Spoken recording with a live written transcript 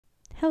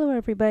Hello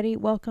everybody,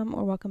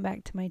 welcome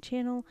back to my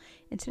channel.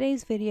 In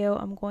today's video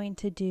I'm going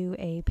to do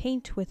a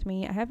paint with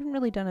me. I haven't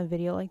really done a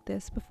video like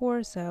this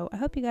before, so I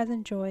hope you guys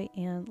enjoy,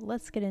 and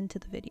let's get into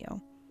the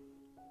video.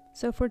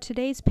 So for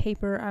today's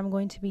paper I'm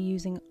going to be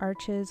using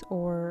Arches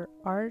or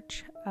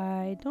Arch.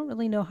 I don't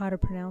really know how to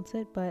pronounce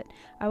it, but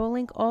I will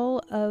link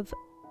all of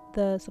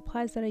the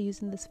supplies that I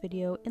use in this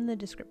video in the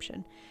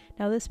description.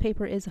 Now this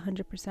paper is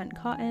 100%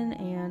 cotton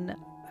and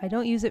I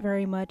don't use it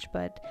very much,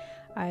 but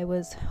I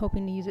was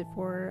hoping to use it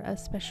for a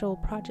special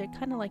project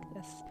kind of like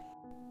this.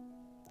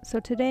 So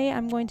today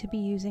I'm going to be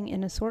using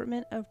an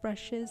assortment of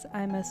brushes.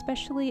 I'm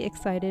especially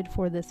excited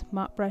for this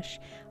mop brush.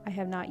 I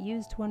have not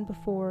used one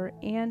before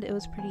and it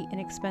was pretty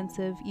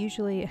inexpensive.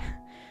 Usually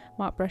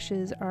mop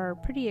brushes are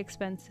pretty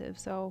expensive,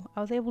 so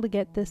I was able to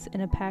get this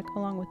in a pack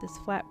along with this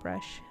flat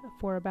brush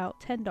for about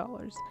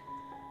 $10.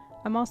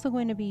 I'm also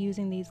going to be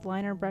using these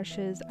liner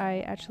brushes. I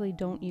actually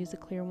don't use a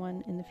clear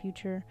one in the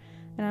future.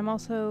 And I'm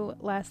also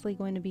lastly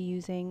going to be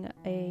using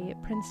a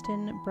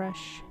Princeton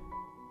brush.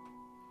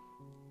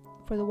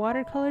 For the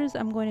watercolors,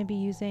 I'm going to be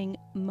using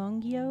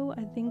Mungyo,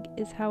 I think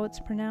is how it's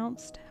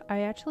pronounced.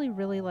 I actually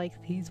really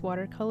like these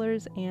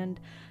watercolors, and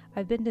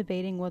I've been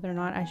debating whether or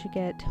not I should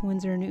get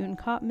Winsor & Newton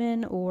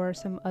Cotman or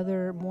some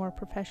other more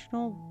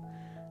professional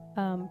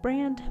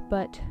brand,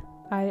 but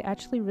I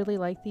actually really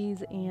like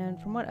these, and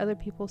from what other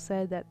people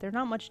said, that they're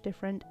not much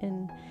different,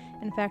 and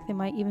in fact they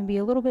might even be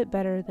a little bit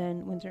better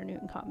than Winsor &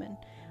 Newton Cotman.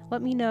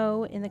 Let me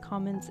know in the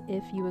comments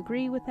if you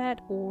agree with that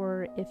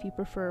or if you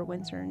prefer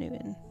Winsor &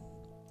 Newton.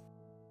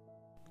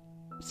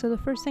 So the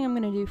first thing I'm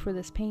going to do for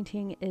this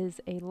painting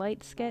is a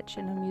light sketch,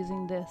 and I'm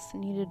using this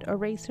kneaded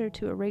eraser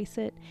to erase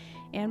it.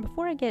 And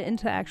before I get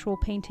into actual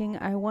painting,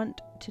 I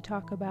want to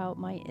talk about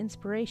my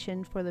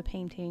inspiration for the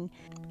painting.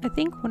 I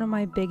think one of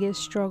my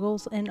biggest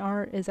struggles in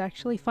art is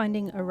actually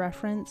finding a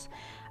reference.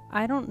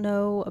 I don't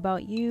know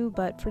about you,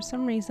 but for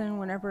some reason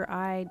whenever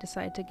I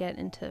decide to get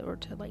into or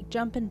to like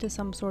jump into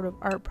some sort of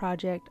art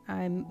project,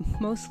 I'm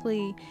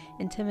mostly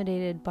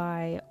intimidated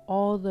by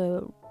all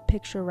the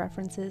picture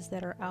references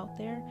that are out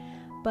there.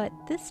 But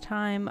this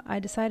time I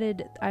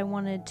decided I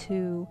wanted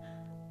to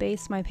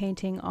base my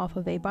painting off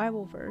of a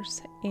Bible verse,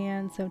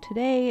 and so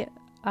today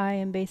I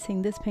am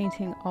basing this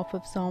painting off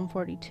of Psalm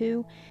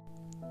 42.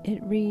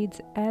 It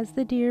reads, "As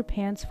the deer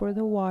pants for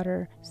the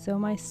water, so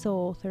my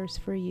soul thirsts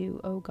for you,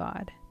 O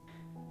God."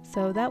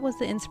 So that was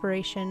the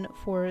inspiration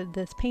for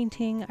this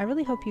painting. I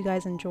really hope you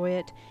guys enjoy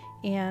it,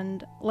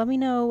 and let me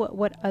know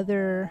what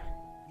other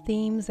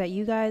themes that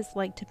you guys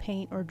like to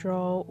paint or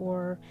draw,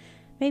 or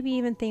maybe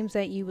even themes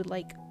that you would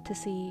like to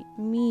see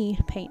me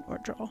paint or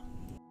draw.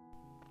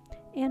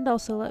 And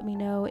also let me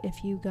know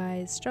if you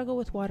guys struggle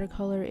with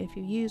watercolor, if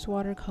you use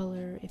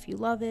watercolor, if you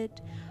love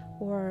it,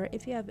 or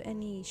if you have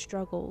any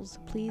struggles.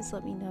 Please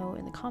let me know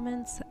in the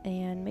comments,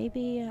 and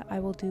maybe I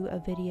will do a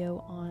video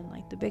on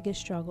like the biggest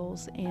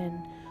struggles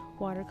in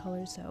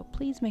watercolor. So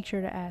please make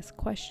sure to ask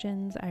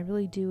questions. I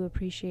really do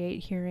appreciate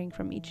hearing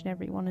from each and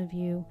every one of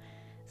you.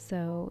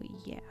 So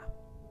yeah.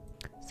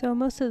 So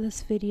most of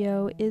this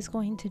video is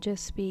going to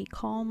just be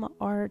calm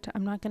art.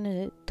 I'm not going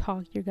to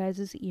talk your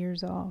guys'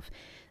 ears off.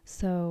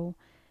 So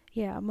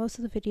yeah, most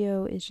of the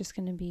video is just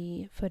going to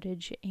be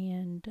footage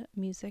and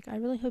music. I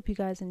really hope you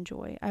guys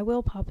enjoy. I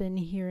will pop in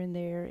here and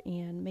there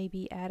and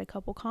maybe add a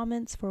couple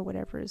comments for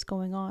whatever is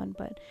going on,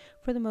 but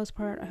for the most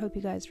part, I hope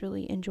you guys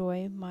really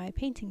enjoy my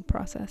painting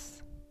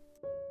process.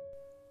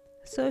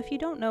 So if you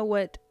don't know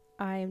what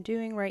I am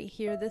doing right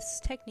here,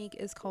 this technique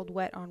is called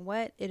wet on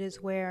wet. It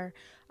is where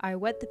I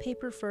wet the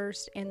paper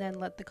first and then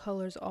let the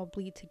colors all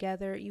bleed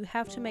together. You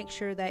have to make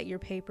sure that your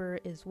paper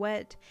is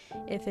wet.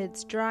 If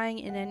it's drying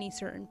in any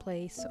certain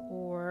place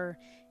or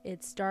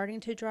it's starting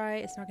to dry,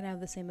 it's not going to have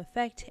the same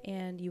effect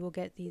and you will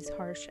get these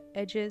harsh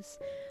edges.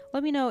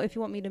 Let me know if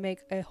you want me to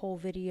make a whole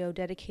video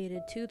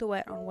dedicated to the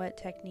wet on wet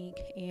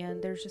technique, and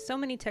there's just so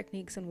many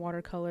techniques in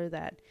watercolor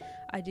that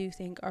I do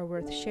think are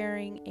worth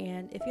sharing.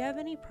 And if you have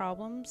any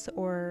problems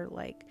or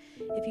like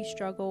if you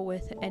struggle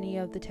with any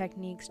of the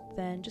techniques,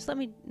 then just let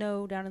me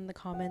know down in the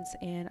comments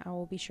and I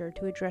will be sure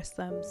to address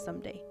them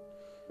someday.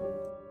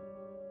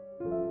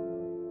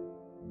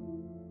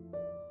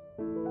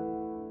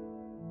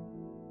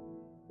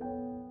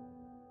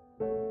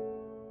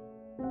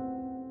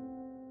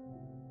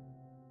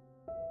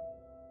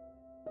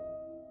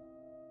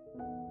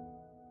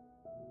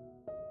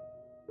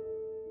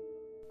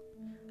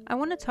 I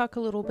want to talk a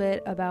little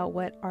bit about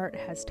what art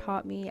has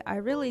taught me. I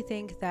really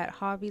think that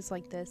hobbies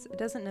like this, it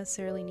doesn't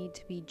necessarily need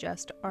to be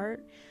just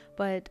art,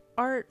 but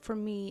art for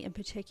me in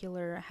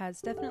particular has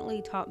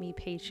definitely taught me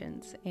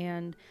patience,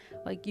 and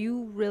like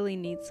you really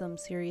need some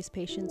serious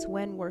patience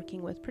when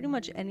working with pretty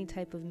much any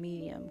type of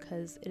medium,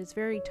 because it is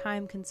very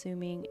time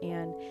consuming,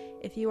 and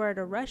if you are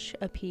to rush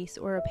a piece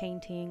or a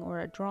painting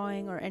or a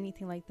drawing or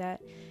anything like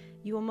that,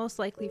 you will most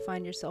likely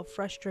find yourself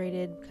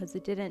frustrated because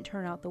it didn't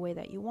turn out the way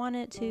that you want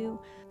it to.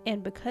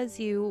 And because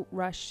you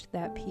rushed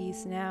that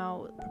piece,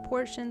 now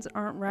proportions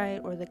aren't right,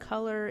 or the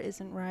color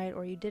isn't right,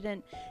 or you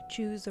didn't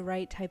choose the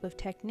right type of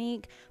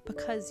technique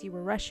because you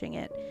were rushing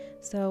it.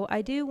 So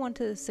I do want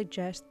to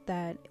suggest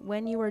that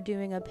when you are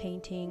doing a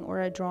painting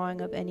or a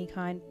drawing of any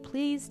kind,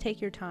 please take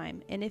your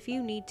time. And if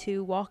you need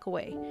to, walk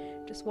away.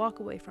 Just walk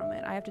away from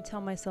it. I have to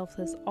tell myself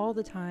this all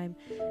the time.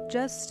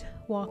 Just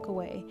walk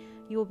away.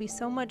 You will be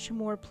so much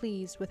more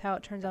pleased with how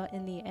it turns out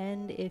in the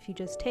end if you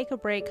just take a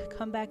break,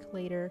 come back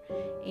later,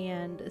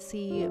 and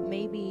see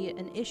maybe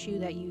an issue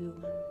that you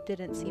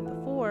didn't see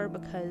before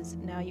because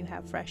now you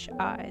have fresh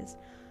eyes.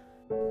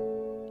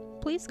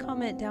 Please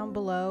comment down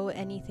below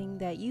anything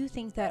that you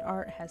think that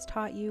art has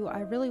taught you.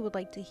 I really would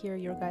like to hear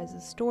your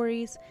guys'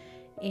 stories,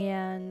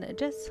 and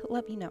just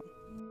let me know.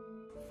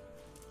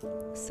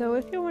 So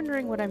if you're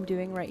wondering what I'm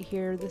doing right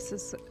here, this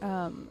is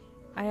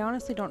I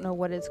honestly don't know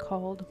what it's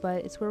called,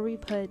 but it's where we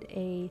put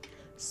a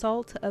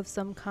salt of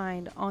some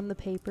kind on the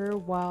paper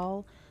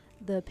while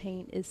the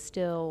paint is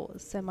still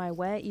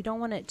semi-wet. You don't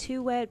want it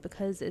too wet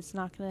because it's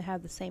not going to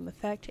have the same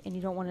effect, and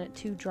you don't want it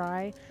too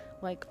dry.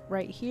 Like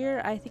right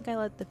here, I think I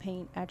let the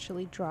paint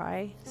actually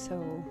dry,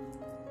 so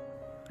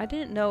I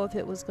didn't know if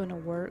it was going to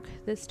work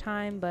this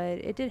time, but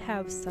it did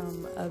have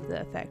some of the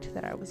effect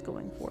that I was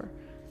going for.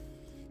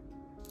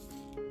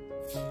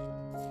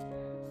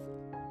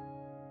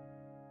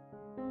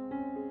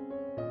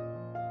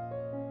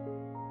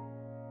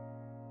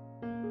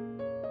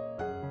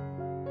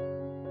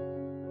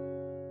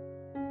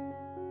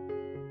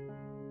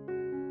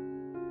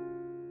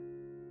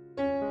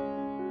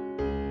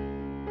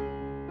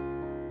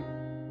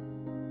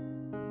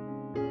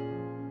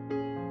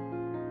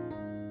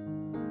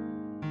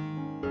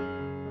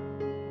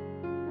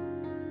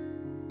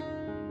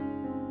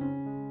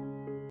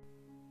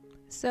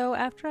 So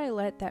after I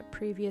let that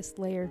previous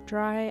layer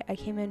dry, I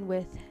came in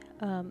with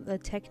a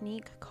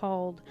technique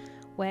called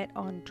wet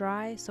on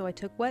dry. So I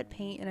took wet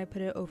paint and I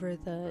put it over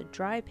the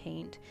dry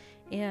paint.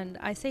 And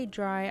I say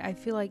dry, I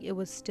feel like it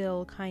was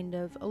still kind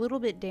of a little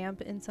bit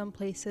damp in some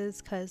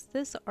places because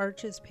this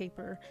Arches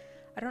paper,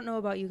 I don't know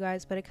about you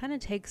guys, but it kind of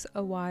takes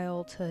a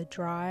while to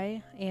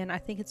dry. And I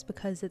think it's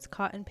because it's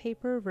cotton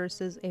paper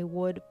versus a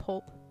wood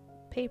pulp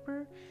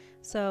paper.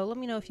 So let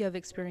me know if you have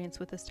experience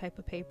with this type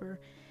of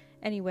paper.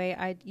 Anyway,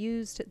 I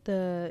used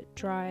the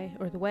dry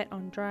or the wet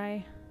on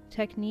dry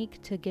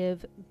technique to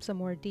give some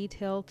more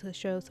detail to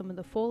show some of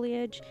the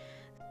foliage.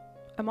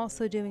 I'm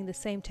also doing the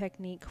same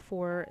technique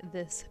for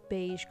this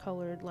beige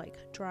colored like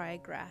dry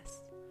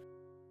grass.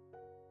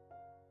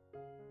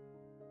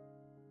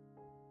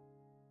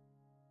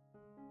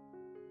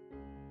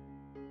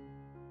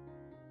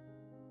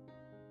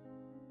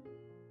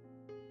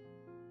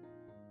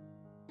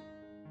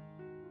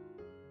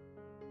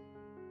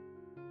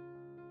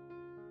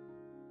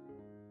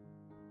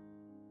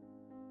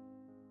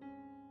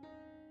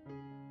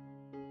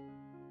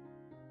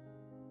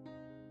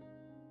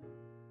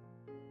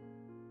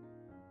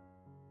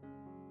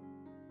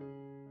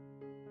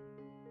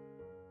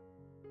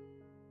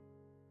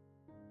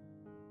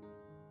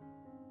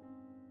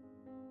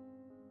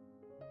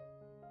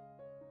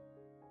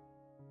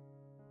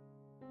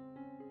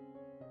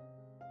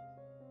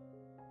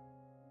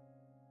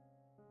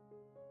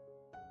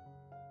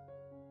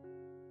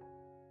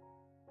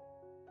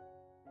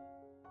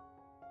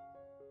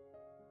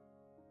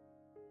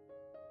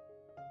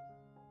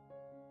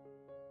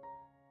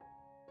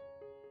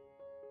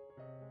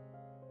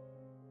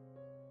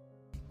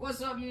 What's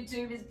up,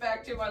 YouTube? It's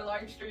back to my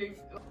live stream.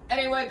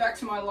 Anyway, back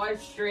to my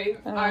live stream.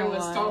 I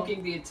was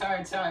talking the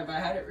entire time. I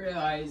hadn't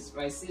realized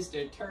my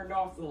sister turned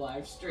off the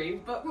live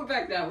stream, but we're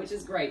back now, which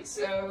is great.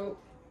 So,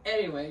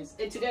 anyways,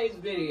 in today's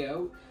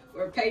video,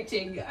 we're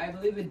painting, I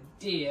believe, a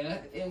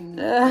deer in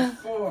the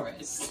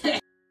forest.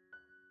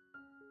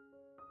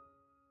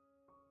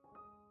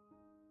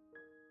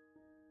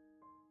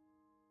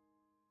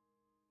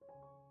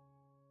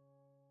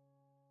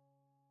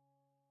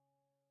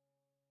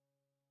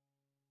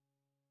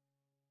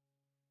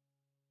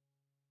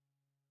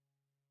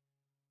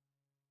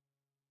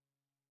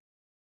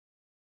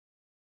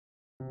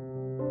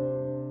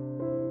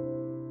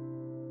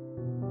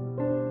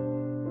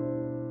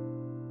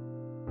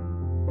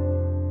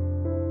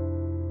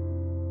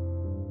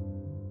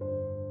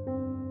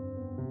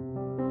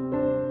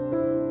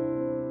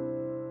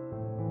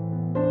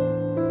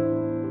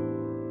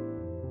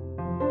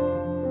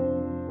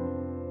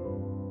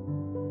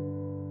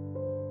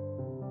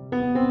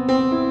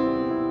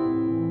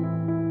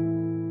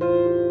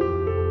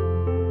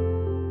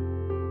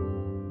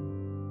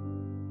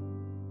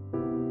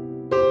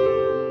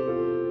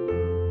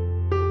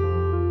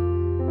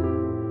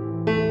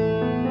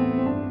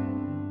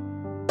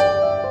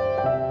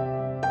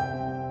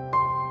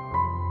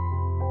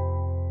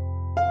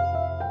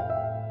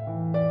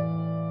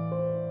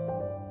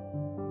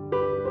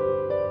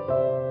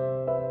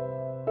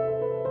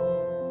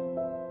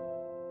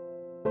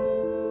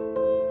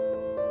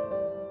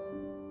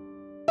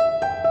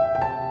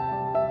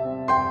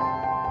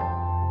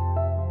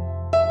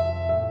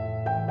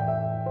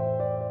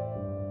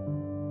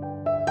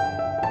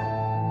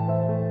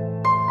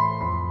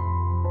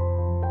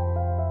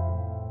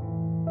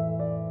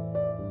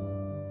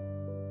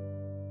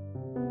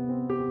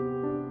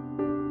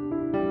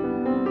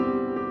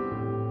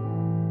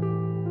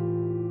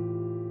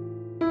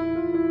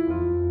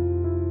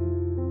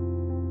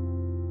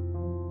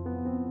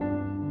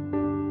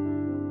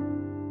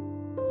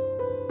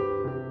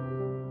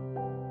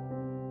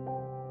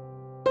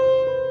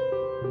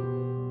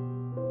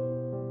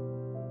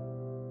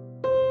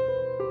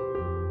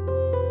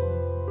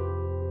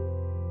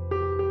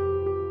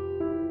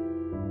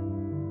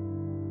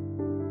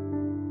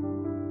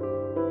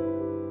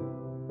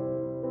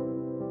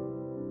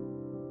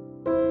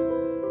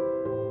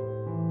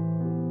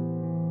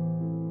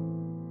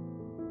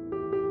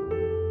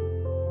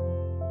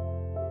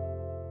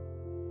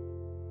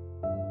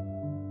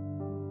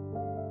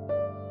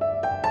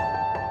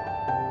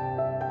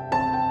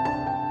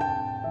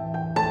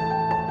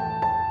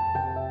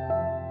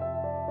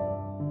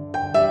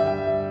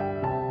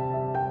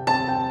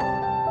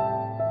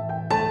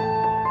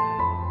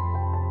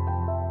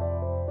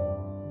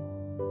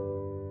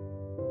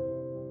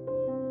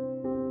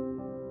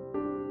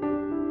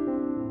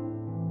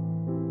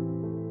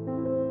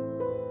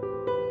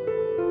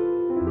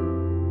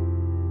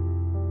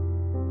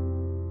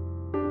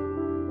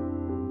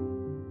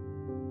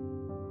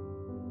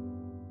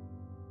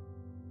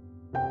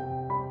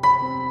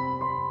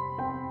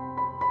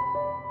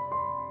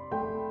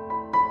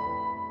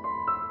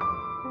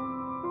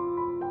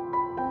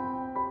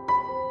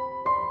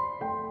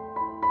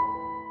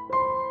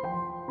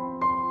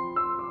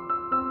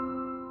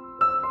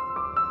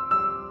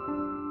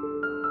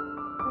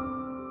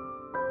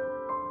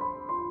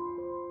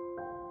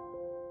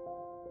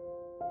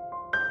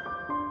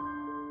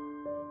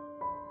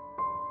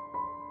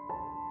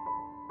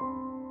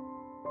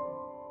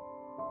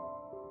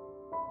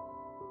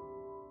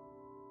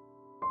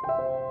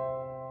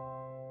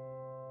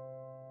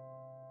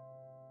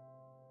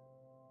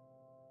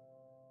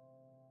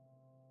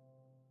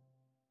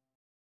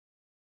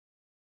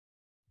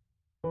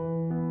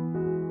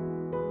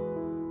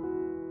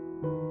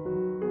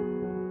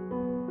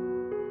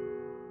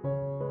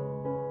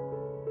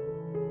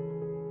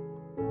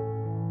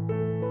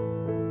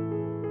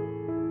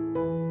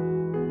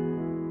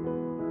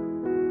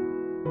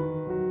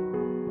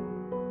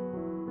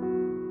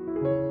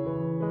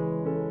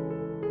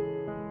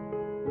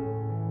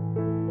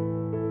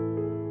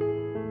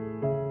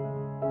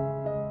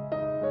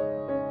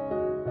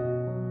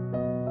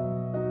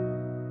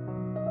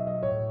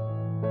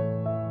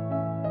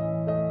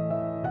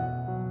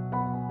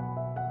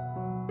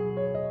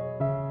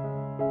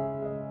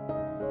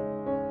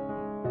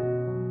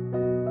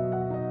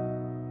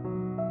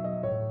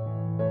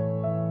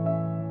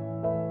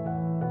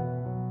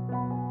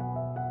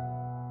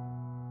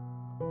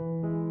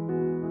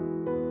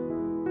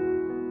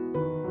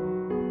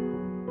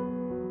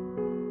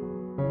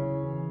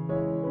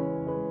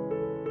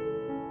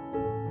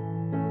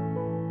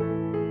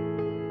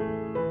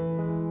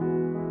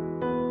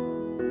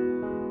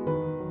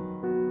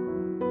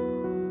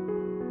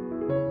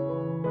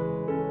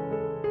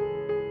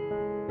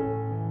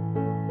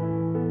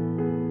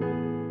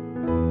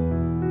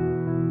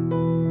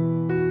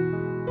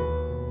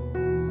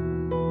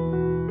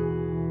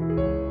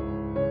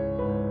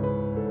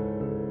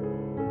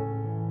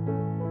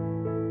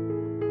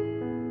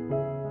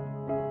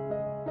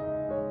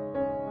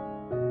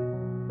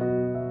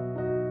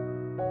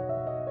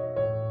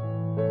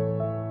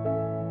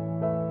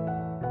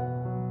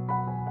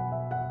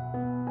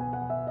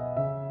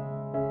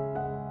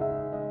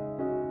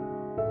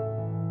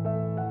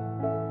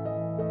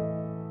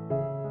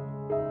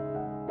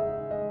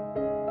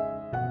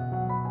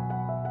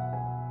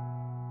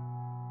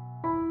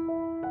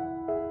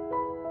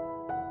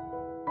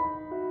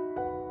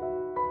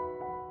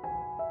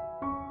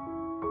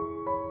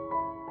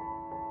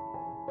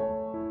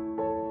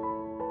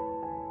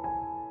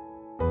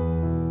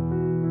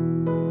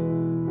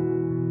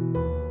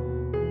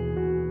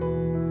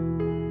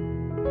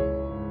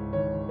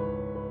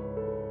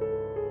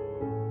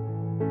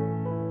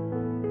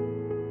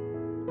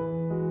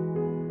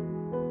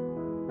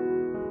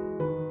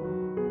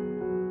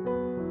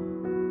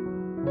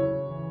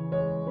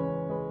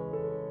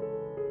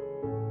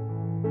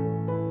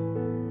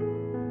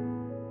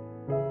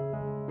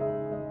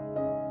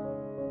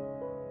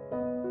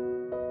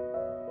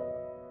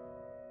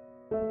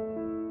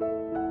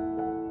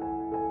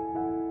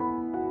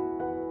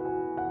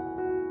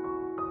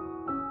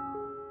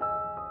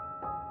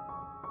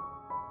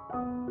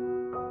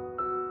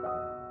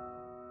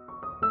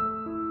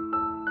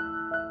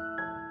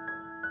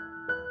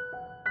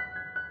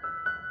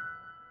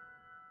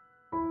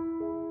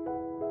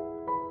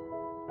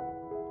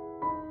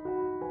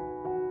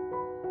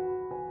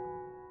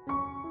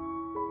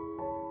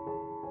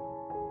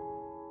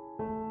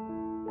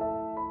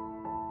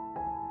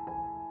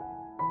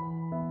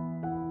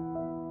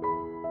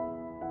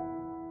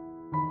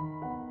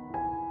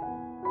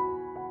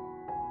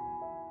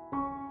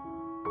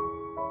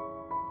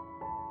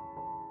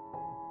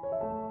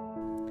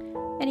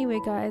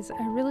 Anyway guys,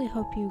 I really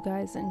hope you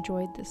guys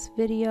enjoyed this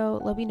video.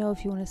 Let me know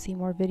if you want to see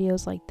more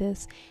videos like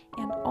this,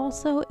 and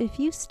also if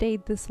you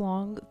stayed this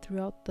long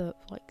throughout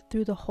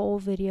through the whole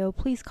video,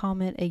 please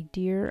comment a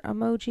deer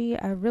emoji.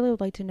 I really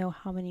would like to know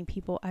how many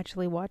people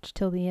actually watched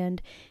till the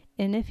end,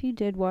 and if you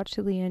did watch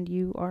till the end,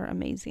 you are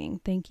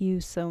amazing. Thank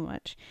you so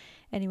much.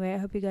 Anyway, I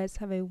hope you guys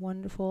have a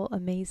wonderful,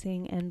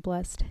 amazing, and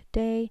blessed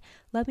day.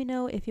 Let me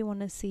know if you want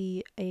to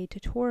see a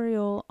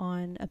tutorial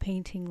on a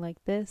painting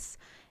like this,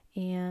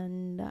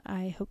 and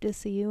I hope to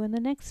see you in the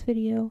next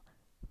video.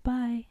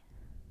 Bye.